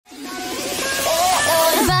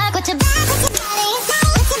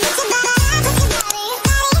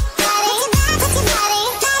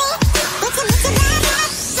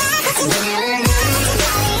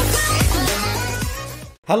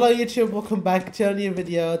Hello YouTube, welcome back to a new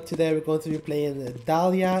video. Today we're going to be playing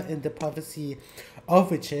Dahlia in the Prophecy of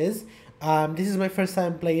Witches. This is my first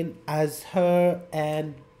time playing as her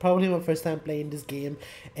and probably my first time playing this game,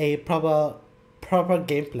 a proper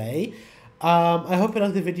gameplay. I hope you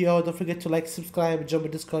like the video. Don't forget to like, subscribe, join my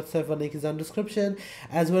Discord server, link is down in the description,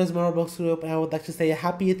 as well as my Roblox group. And I would like to say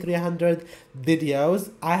happy 300 videos.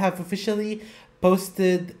 I have officially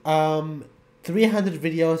posted 300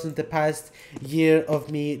 videos in the past year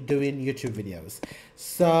of me doing YouTube videos.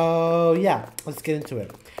 So yeah, let's get into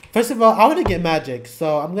it. First of all, I want to get magic,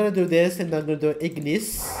 so I'm gonna do this and I'm gonna do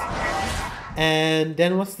Ignis. And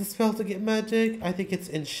then what's the spell to get magic? I think it's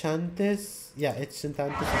Enchantis. Yeah, it's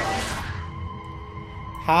Enchantis.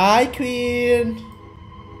 Hi, Queen.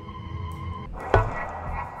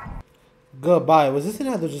 Goodbye. Was this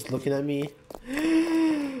another just looking at me?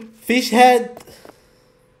 Fish head.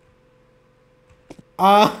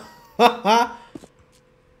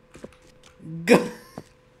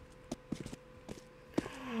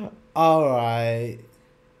 Alright.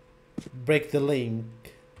 Break the link.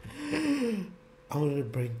 I want to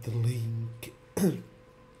break the link.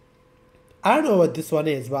 I don't know what this one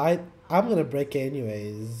is, but I'm gonna break it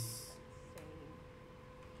anyways.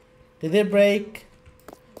 Did it break?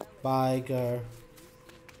 Bye, girl.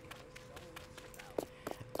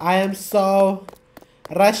 I am so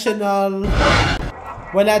rational.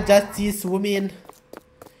 Well, I just these women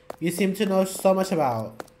you seem to know so much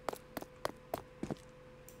about.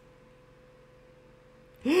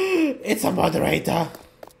 It's a moderator.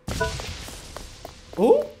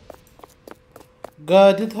 Ooh.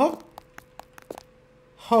 God, did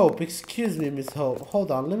Hope, excuse me, Miss Hope.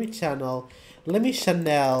 Hold on, let me channel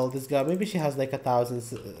this girl. Maybe she has like 1,000,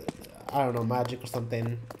 I don't know, magic or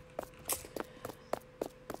something.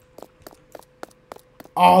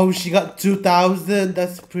 Oh, she got 2,000.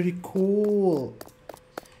 That's pretty cool.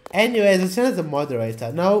 Anyways, let's turn as a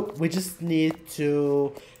moderator. Now we just need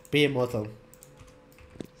to be immortal.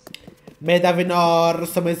 Medavinor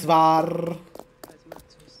Samizvar.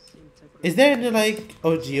 Is there any like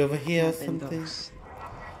OG over here or something?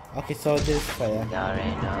 Okay, so this fire.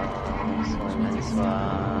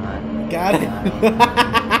 Got it.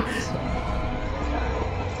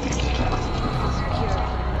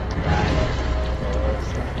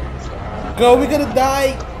 Go, we're gonna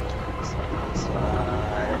die!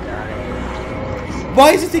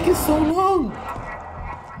 Why is it taking so long?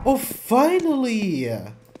 Oh, finally!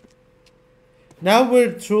 Now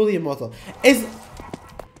we're truly immortal.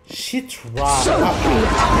 She tried.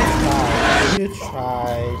 You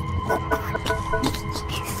tried.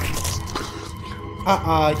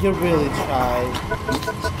 You really tried.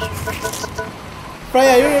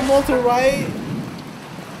 Freya, you're immortal, right?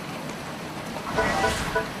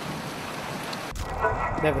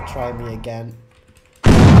 Never try me again.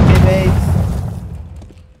 Okay, babes.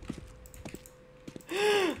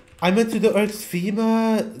 I'm into the Earth's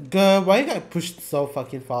FEMA. Girl, why you got pushed so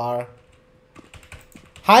fucking far?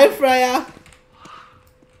 Hi, Freya.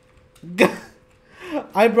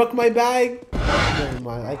 I broke my bag. Never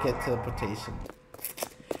mind, I get teleportation.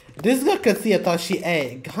 This girl can see I thought she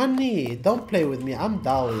ate. Honey, don't play with me. I'm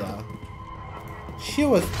Dahlia. She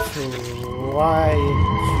was trying to...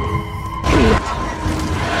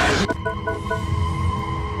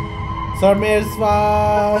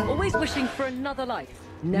 Always wishing for another life.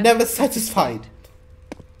 Never satisfied.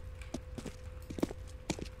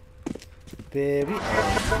 Baby.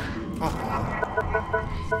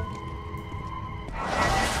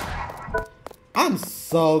 I'm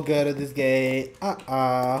so good at this game.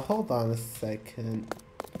 Hold on a second.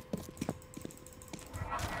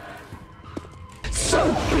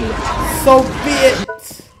 So be it.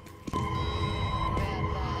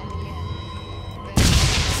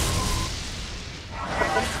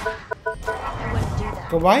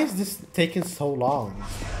 Why is this taking so long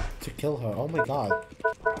to kill her? Oh my god.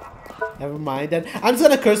 Never mind then. I'm just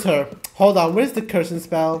gonna curse her. Hold on, where's the cursing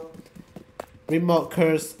spell? Remote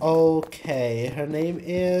curse. Okay, her name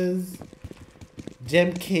is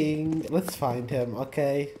Gem King. Let's find him,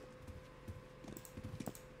 okay.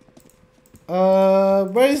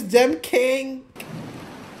 Where's Gem King?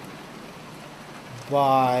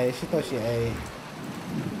 Why? She thought she ate.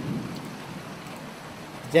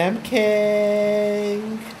 Gem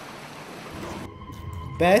King.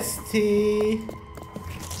 Bestie.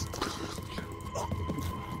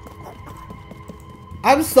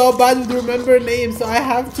 I'm so bad with remember names, so I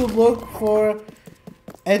have to look for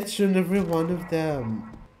each and every one of them.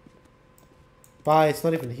 Bye, it's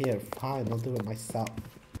not even here. Fine, I'll do it myself.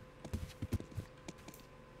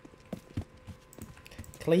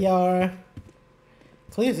 Clear.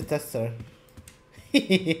 Clear's a tester.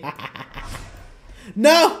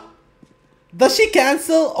 No! Does she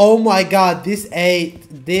cancel? Oh my god, this ate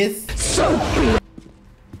this.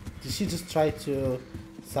 Did she just try to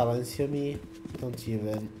silence me? Don't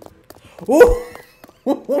even.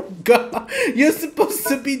 Oh god, you're supposed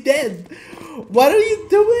to be dead. What are you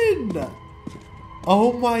doing?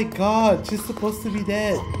 Oh my god, she's supposed to be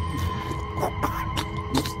dead.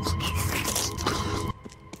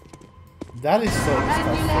 That is so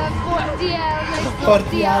disgusting.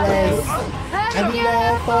 Fortiales.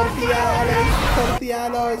 Anular Fortiales.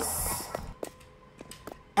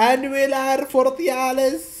 Anular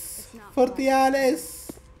Fortiales. Fortiales.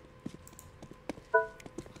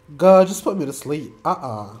 God, just put me to sleep.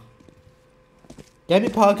 Get me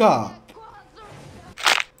park up.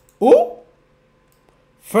 Ooh.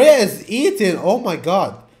 Freya is eating. Oh my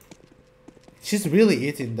god. She's really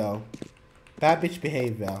eating though. Bad bitch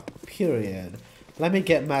behavior. Period. Let me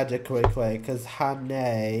get magic quickly, cause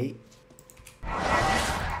honey.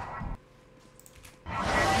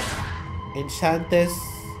 Enchantes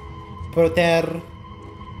Proter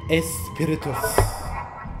Espiritus.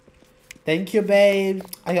 Thank you, babe.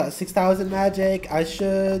 I got 6,000 magic. I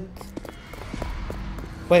should.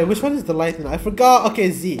 Wait, which one is the lightning? I forgot.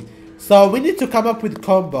 Okay, Z. So we need to come up with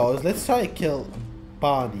combos. Let's try to kill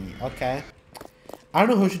Bonnie. Okay. I don't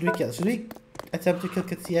know who should we kill. Should we attempt to kill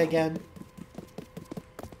Katia again?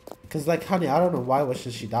 Cause like, honey, I don't know why was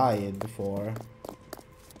she dying before.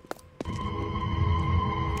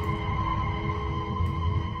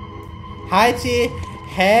 Hi, Chi.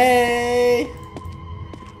 Hey.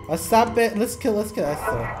 What's up, it? Let's kill Esther.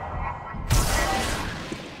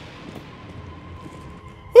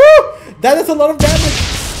 Woo! That is a lot of damage.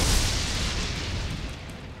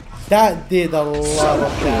 That did a lot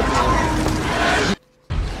of damage.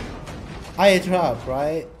 I ate her up,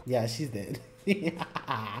 right? Yeah, she's dead.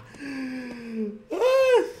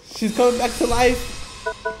 She's coming back to life.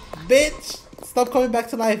 Bitch! Stop coming back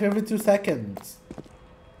to life every 2 seconds.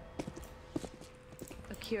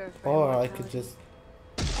 Or I could just...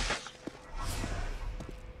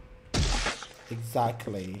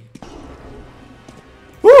 Exactly.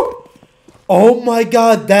 Woo! Oh my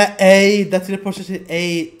god, that ate! That teleportation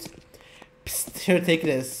ate. Psst, here, take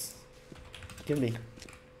this. Give me.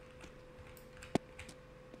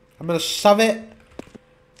 I'm gonna shove it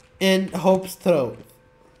in Hope's throat.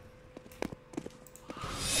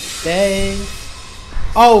 Dang.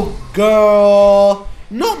 Oh, girl.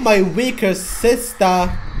 Not my weaker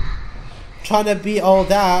sister. Trying to be all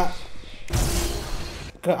that.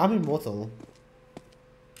 Girl, I'm immortal.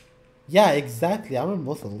 Yeah, exactly. I'm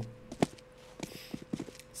immortal.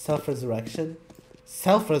 Self-resurrection.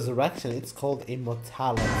 Self-resurrection, it's called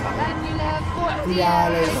immortality.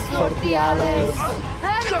 Fortiales, Fortiales.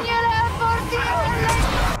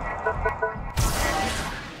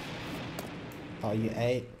 Oh, you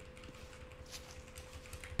ate?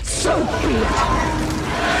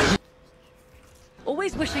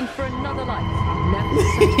 Always wishing for another life. Never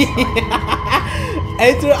satisfied.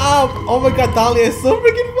 Enter up! Oh my god, Dahlia is so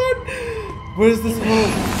freaking fun! Where's this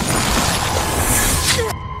hole?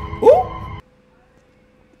 Ooh!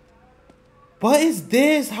 What is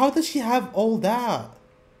this? How does she have all that?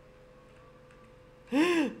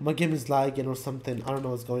 My game is lagging or something. I don't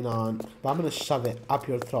know what's going on. But I'm gonna shove it up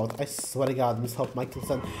your throat. I swear to god, Miss Hope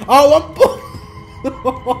Michelson. Oh,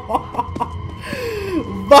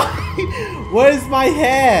 where's my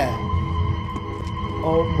hair?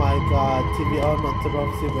 Oh my god. TPOW, not the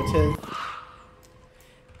prophecy, bitches.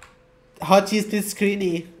 Hotcheese, please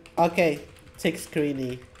screeny. Okay, take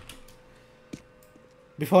screeny.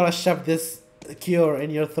 Before I shove this cure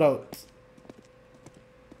in your throat.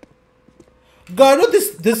 God, no,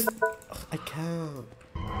 this. I can't.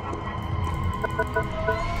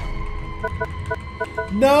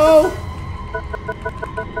 No!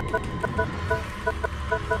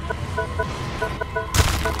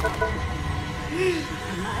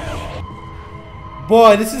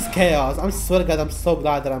 Boy, this is chaos. I swear to god, I'm so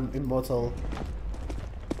glad that I'm immortal.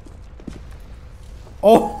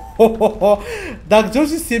 Oh, Dark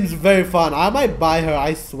Josie seems very fun. I might buy her,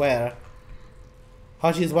 I swear.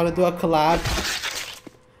 Hotcheese, wanna do a collab?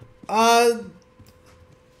 I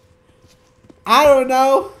don't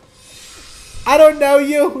know. I don't know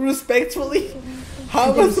you, respectfully.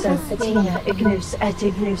 How am I supposed to...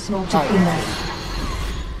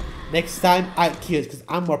 Next time, I accuse, because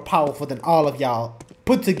I'm more powerful than all of y'all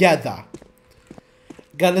put together.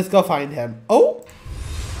 God, let's go find him. Oh!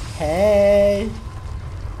 Hey!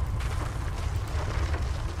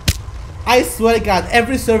 I swear to god,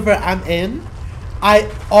 every server I'm in, I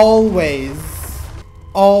always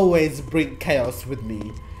bring chaos with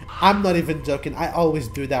me. I'm not even joking. I always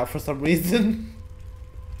do that for some reason.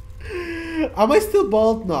 Am I still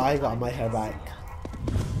bald? No, I got my hair back.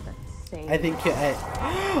 I think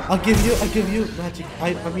I'll give you magic.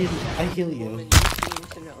 I mean, I heal you.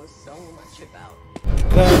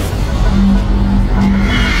 Good.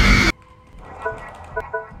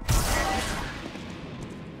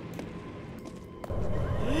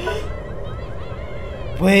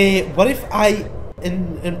 Wait, what if I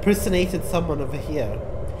impersonated someone over here?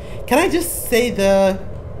 Can I just say the...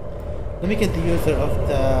 Let me get the user of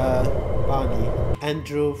the Bonnie.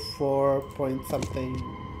 Andrew 4 point something.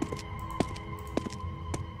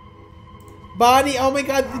 Bonnie, oh my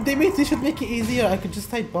god, they should make it easier. I could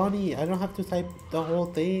just type Bonnie. I don't have to type the whole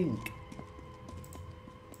thing.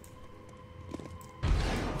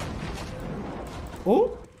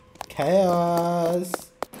 Oh,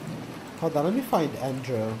 chaos. Hold on, let me find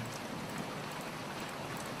Andrew.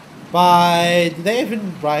 Bye. Did they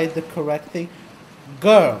even write the correct thing?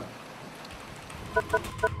 Girl.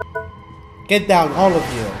 Get down, all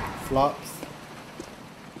of you. Flops.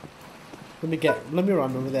 Let me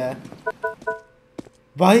run over there.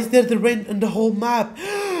 Why is there the rain on the whole map?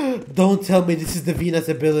 Don't tell me this is the Venus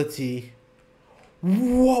ability.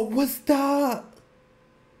 What was that?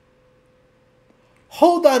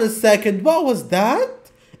 Hold on a second, what was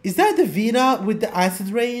that? Is that the Vina with the acid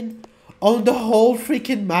rain on the whole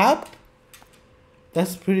freaking map?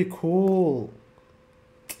 That's pretty cool.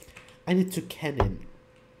 I need to cannon.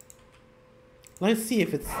 Let's see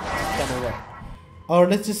if it's gonna work. Or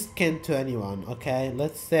let's just scan to anyone, okay?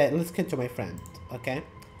 Let's scan to my friend, okay?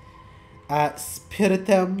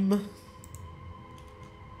 Spiritum.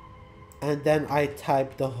 And then I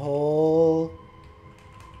type the whole...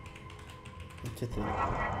 1, 2, 3.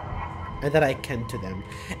 And then I can to them.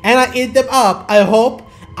 And I eat them up. I hope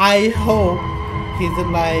he's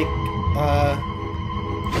in like,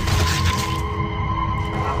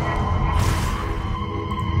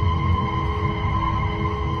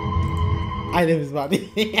 I know his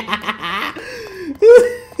body.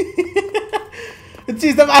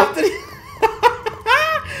 Jeez, I'm after you.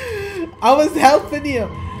 I was helping you.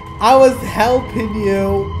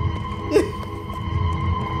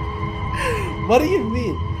 What do you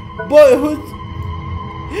mean? Boy, who's...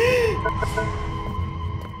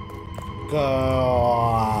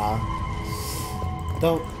 Girl.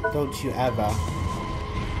 Don't you ever.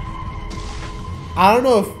 I don't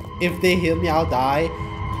know if they heal me, I'll die.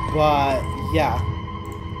 But, yeah.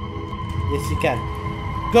 Yes, you can.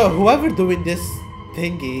 Go, whoever doing this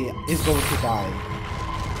thingy is going to die.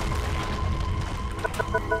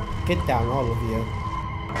 Get down, all of you.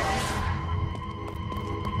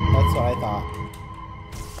 That's what I thought.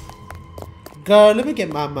 Girl, let me get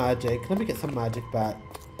my magic. Let me get some magic back.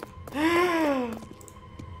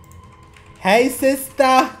 Hey,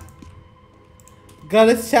 sister! Girl,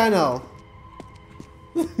 it's channel.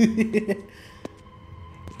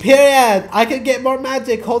 Period! I can get more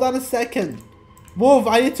magic. Hold on a second. Move,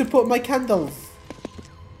 I need to put my candles.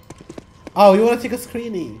 Oh, you want to take a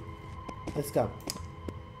screenie? Let's go.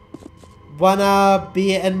 Wanna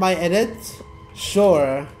be in my edit?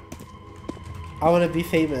 Sure. I wanna be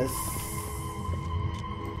famous.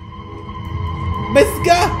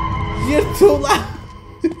 Miska! You're too loud!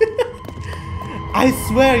 I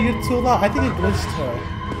swear, you're too loud. I think it glitched her.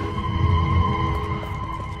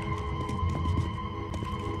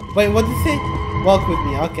 Wait, what did you say? Walk with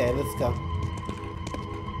me. Okay, let's go.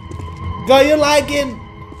 Go, you're lagging!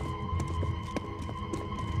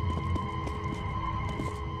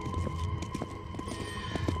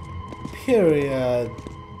 Period.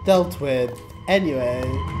 Dealt with. Anyway.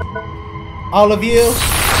 All of you.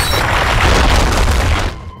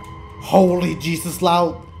 Holy Jesus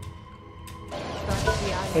loud.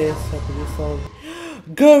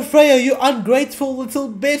 Girl, Freya, you ungrateful little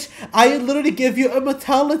bitch. I literally gave you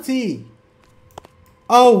immortality.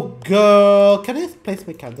 Oh, girl. Can I place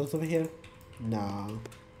my candles over here? No.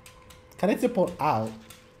 Can I support out?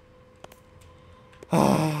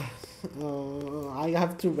 Oh, I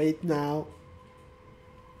have to wait now.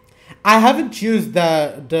 I haven't used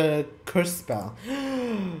the curse spell.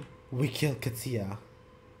 We killed Katsia.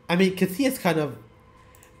 I mean, Katsia's kind of...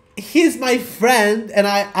 He's my friend, and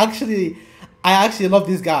I actually love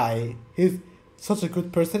this guy. He's such a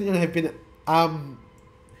good person, and I've been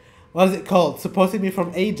what is it called? Supporting me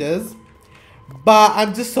from ages. But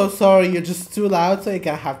I'm just so sorry. You're just too loud, so you're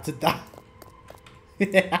gonna have to die.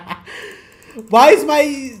 Why is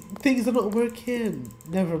my things not working?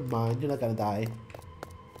 Never mind, you're not gonna die.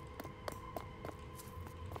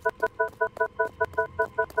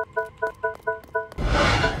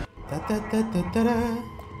 Da, da, da, da, da, da.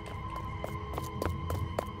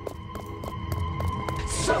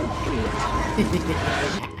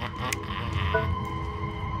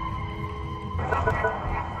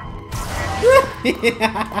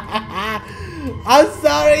 I'm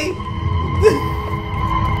sorry.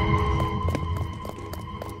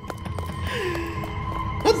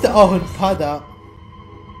 Not the own pada.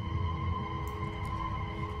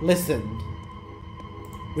 Listen,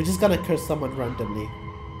 we're just gonna curse someone randomly.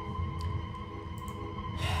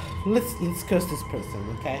 Let's curse this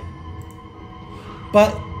person, okay?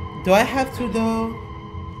 But do I have to though?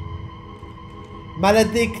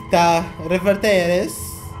 Maledicta reverteris,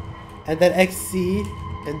 and then XC,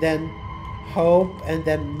 and then Hope, and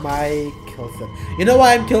then Michelson. You know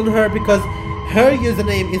why I'm killing her? Because her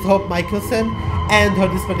username is Hope Michelson, and her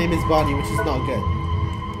display name is Bonnie, which is not good.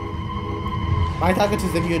 My target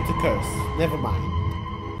is immune to curse. Never mind.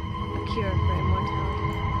 A cure for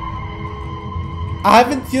immortality. I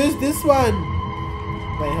haven't used this one.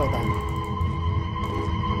 Wait, hold on.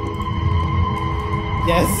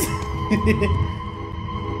 Yes.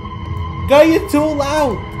 Girl, you're too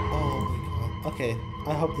loud. Oh my god. Okay,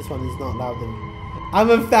 I hope this one is not louder. I'm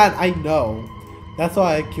a fan. I know. That's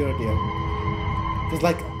why I cured you. It's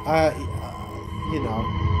like, you know.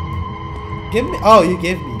 Give me. Oh, you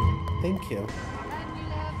gave me. Thank you.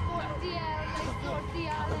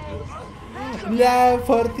 La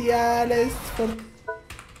Fortiales.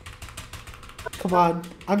 Come on,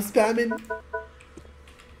 I'm spamming.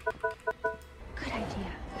 Good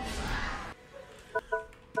idea.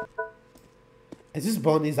 Is this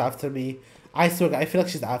Bonnie's after me? I swear, I feel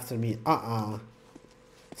like she's after me.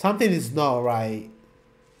 Something is not right.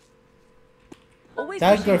 Always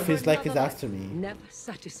That girl wishing for feels like another it's after life, me. Never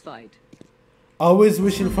satisfied. Always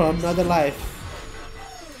wishing for another life.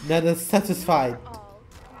 Never satisfied.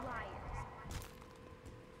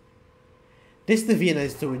 This Davina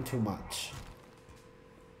is doing too much.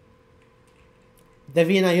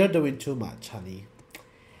 Davina, you're doing too much, honey.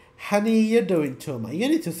 Honey, you're doing too much. You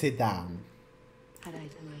need to sit down.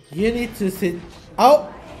 You need to sit.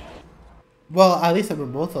 Oh! Well, at least I'm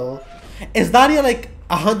immortal. Is Dahlia like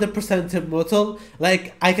 100% immortal?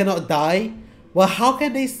 Like, I cannot die? Well, how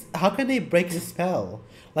can they break the spell?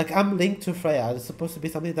 Like, I'm linked to Freya. It's supposed to be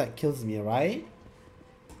something that kills me, right?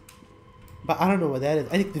 But I don't know what that is.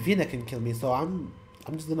 I think Davina can kill me, so I'm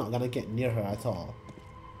just not gonna get near her at all.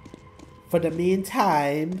 For the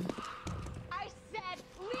meantime, I said,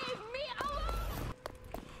 leave me alone.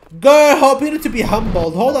 girl, Hope, you need to be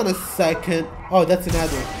humbled. Hold on a second. Oh, that's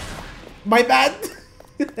another. My bad.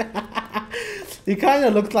 You kind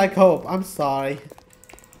of looked like Hope. I'm sorry.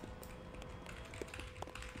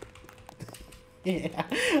 Yeah,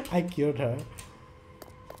 I cured her.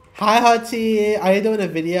 Hi, Hotchie. Are you doing a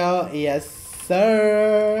video? Yes,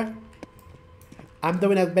 sir. I'm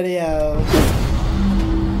doing a video.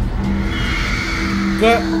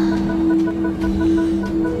 Girl.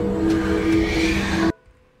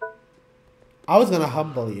 I was gonna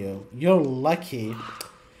humble you. You're lucky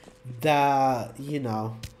that, you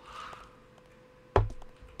know,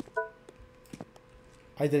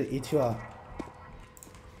 I didn't eat you up.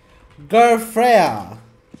 Girl, Freya.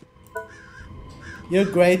 You're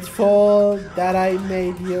grateful that I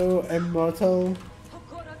made you immortal?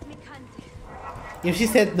 If she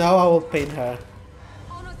said no, I will paint her.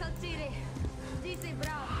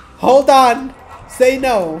 Hold on! Say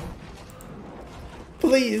no!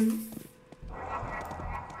 Please!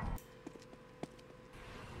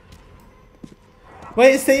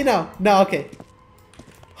 Wait, say no! No, okay.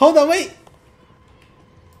 Hold on, wait!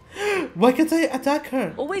 Why can't I attack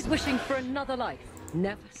her? Always wishing for another life,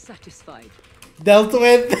 never satisfied. Dealt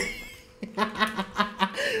with. I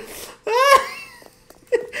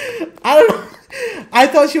don't know. I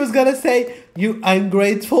thought she was gonna say, you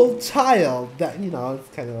ungrateful child. That, you know, it's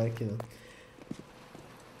kind of like, you know.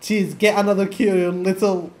 Jeez, get another cue, you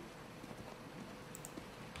little.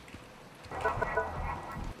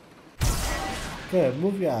 Good,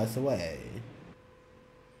 move your ass away.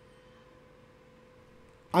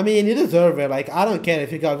 I mean, you deserve it. Like, I don't care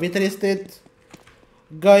if you got vitalisted.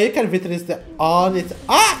 Girl, you can vitlist it on its.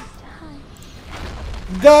 Ah!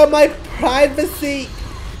 Girl, my privacy!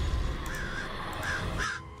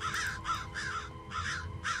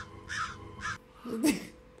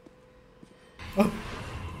 Oh.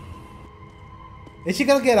 Is she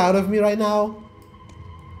gonna get out of me right now?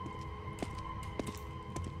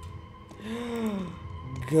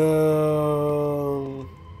 Girl.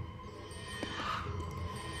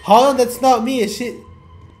 Hold on, that's not me. Is she?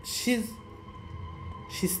 She's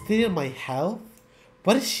stealing my health?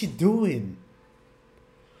 What is she doing?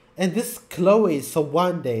 And this Chloe, so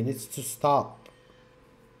one day needs to stop.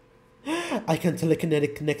 I can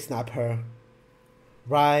telekinetic neck snap her.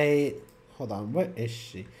 Right. Hold on. Where is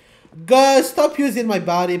she? Go. Stop using my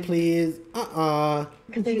body, please.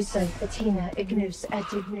 Caduso, Fatina, Ignus,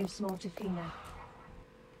 Edignus, Mortifina.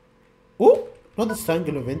 Oh, not the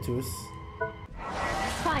Strangular Ventus.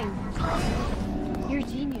 Fine. You're a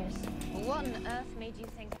genius. What on earth made you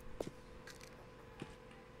think?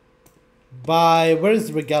 Bye.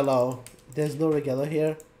 Where's Regello? There's no Regello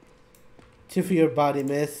here. Two for your body,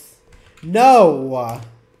 miss. No!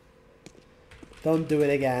 Don't do it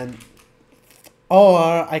again.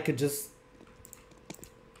 Or I could just...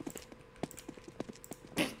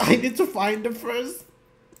 I need to find her first.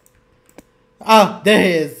 Ah, there he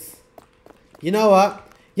is. You know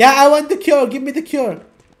what? Yeah, I want the cure. Give me the cure.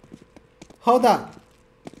 Hold on.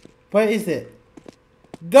 Where is it?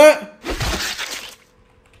 Girl!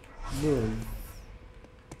 Move.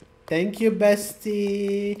 Thank you,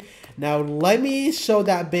 bestie. Now let me show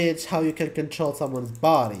that bitch how you can control someone's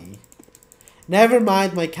body. Never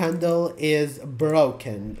mind, my candle is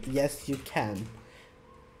broken. Yes, you can.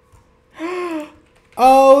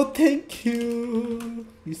 Oh, thank you.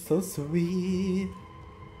 You're so sweet.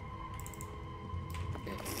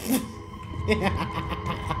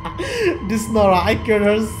 This Nora, I killed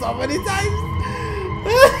her so many times.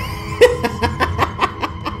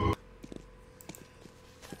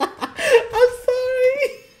 I'm sorry.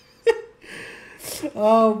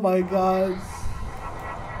 Oh my god.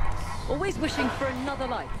 Always wishing for another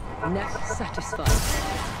life, never satisfied.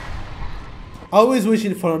 Always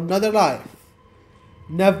wishing for another life.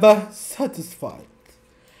 Never satisfied.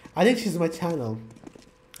 I think she's my channel.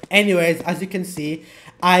 Anyways, as you can see,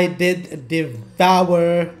 I did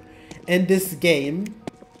devour in this game.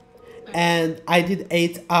 And I did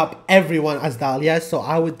ate up everyone as Dahlia. So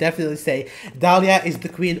I would definitely say Dahlia is the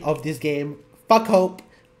queen of this game. Fuck Hope.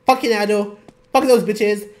 Fucking Ado. Fuck those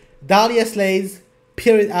bitches. Dahlia slays.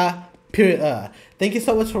 Period. Period. Thank you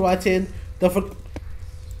so much for watching. Don't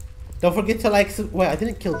forget to like. Wait, I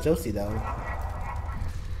didn't kill Josie though.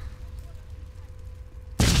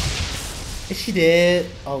 Is she dead?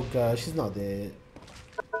 Oh god, she's not dead.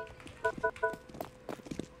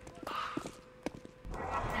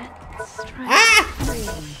 Ah!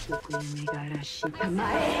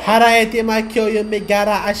 Haraete ma kyoyo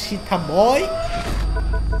megara ashitamoy.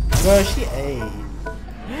 Girl, she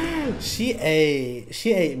ate.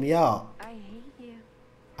 She ate me up. I hate you.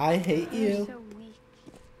 I hate You're you. so weak.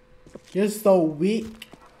 You're so weak.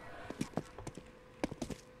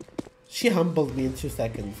 She humbled me in 2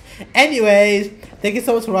 seconds. Anyways, thank you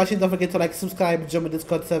so much for watching. Don't forget to like, subscribe, join my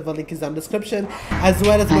Discord server. Link is down in the description. As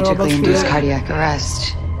well as my Magically Roblox induced video. cardiac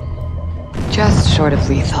arrest. Just short of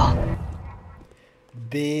lethal.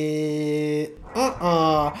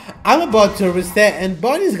 I'm about to reset and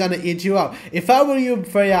Bonnie's gonna eat you up. If I were you,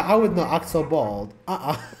 Freya, I would not act so bold.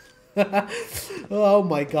 Oh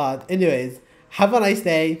my god. Anyways, have a nice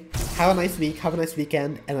day. Have a nice week. Have a nice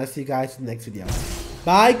weekend. And I'll see you guys in the next video.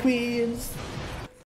 Bye, queens.